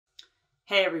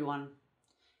Hey everyone!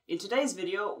 In today's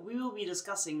video, we will be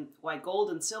discussing why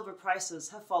gold and silver prices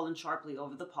have fallen sharply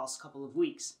over the past couple of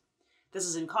weeks. This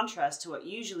is in contrast to what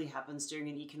usually happens during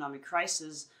an economic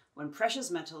crisis, when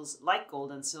precious metals like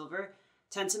gold and silver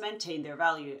tend to maintain their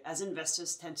value, as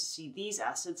investors tend to see these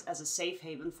assets as a safe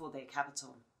haven for their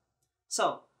capital.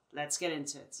 So, let's get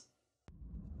into it.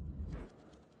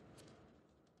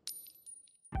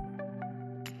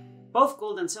 Both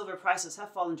gold and silver prices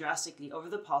have fallen drastically over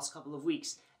the past couple of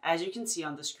weeks, as you can see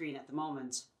on the screen at the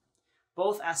moment.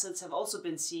 Both assets have also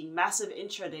been seeing massive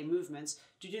intraday movements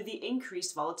due to the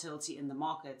increased volatility in the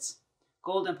markets.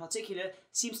 Gold in particular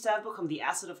seems to have become the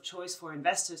asset of choice for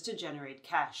investors to generate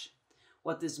cash.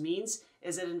 What this means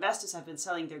is that investors have been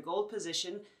selling their gold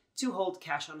position to hold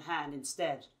cash on hand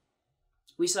instead.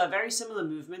 We saw a very similar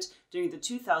movement during the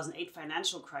 2008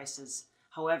 financial crisis.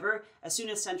 However, as soon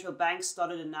as central banks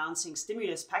started announcing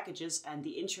stimulus packages and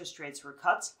the interest rates were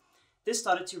cut, this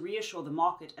started to reassure the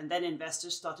market, and then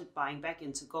investors started buying back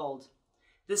into gold.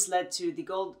 This led to the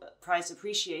gold price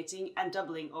appreciating and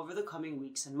doubling over the coming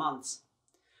weeks and months.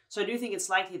 So I do think it's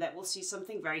likely that we'll see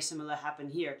something very similar happen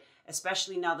here,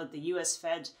 especially now that the US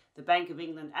Fed, the Bank of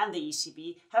England and the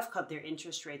ECB have cut their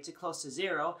interest rate to close to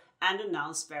zero and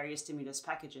announced various stimulus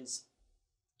packages.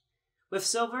 With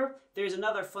silver, there is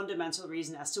another fundamental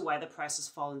reason as to why the price has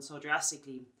fallen so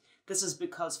drastically. This is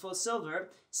because for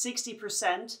silver,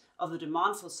 60% of the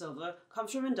demand for silver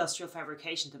comes from industrial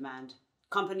fabrication demand.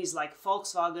 Companies like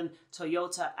Volkswagen,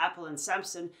 Toyota, Apple and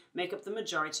Samsung make up the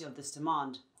majority of this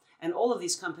demand. And all of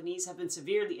these companies have been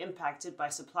severely impacted by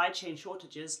supply chain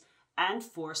shortages and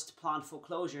forced plant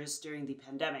foreclosures during the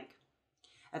pandemic.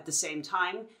 At the same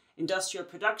time, industrial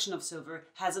production of silver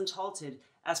hasn't halted,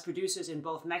 as producers in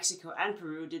both Mexico and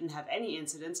Peru didn't have any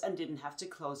incidents and didn't have to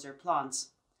close their plants.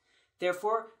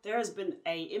 Therefore, there has been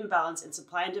an imbalance in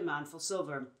supply and demand for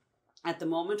silver. At the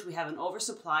moment, we have an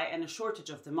oversupply and a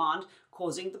shortage of demand,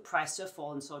 causing the price to have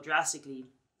fallen so drastically.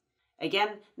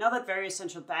 Again, now that various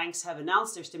central banks have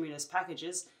announced their stimulus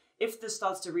packages, if this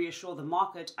starts to reassure the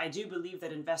market, I do believe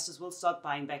that investors will start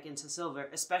buying back into silver,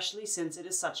 especially since it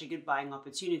is such a good buying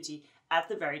opportunity at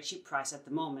the very cheap price at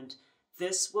the moment.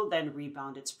 This will then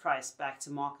rebound its price back to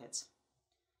market.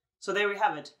 So there we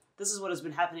have it. This is what has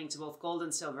been happening to both gold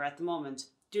and silver at the moment.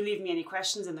 Do leave me any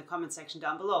questions in the comment section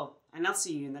down below, and I'll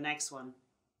see you in the next one.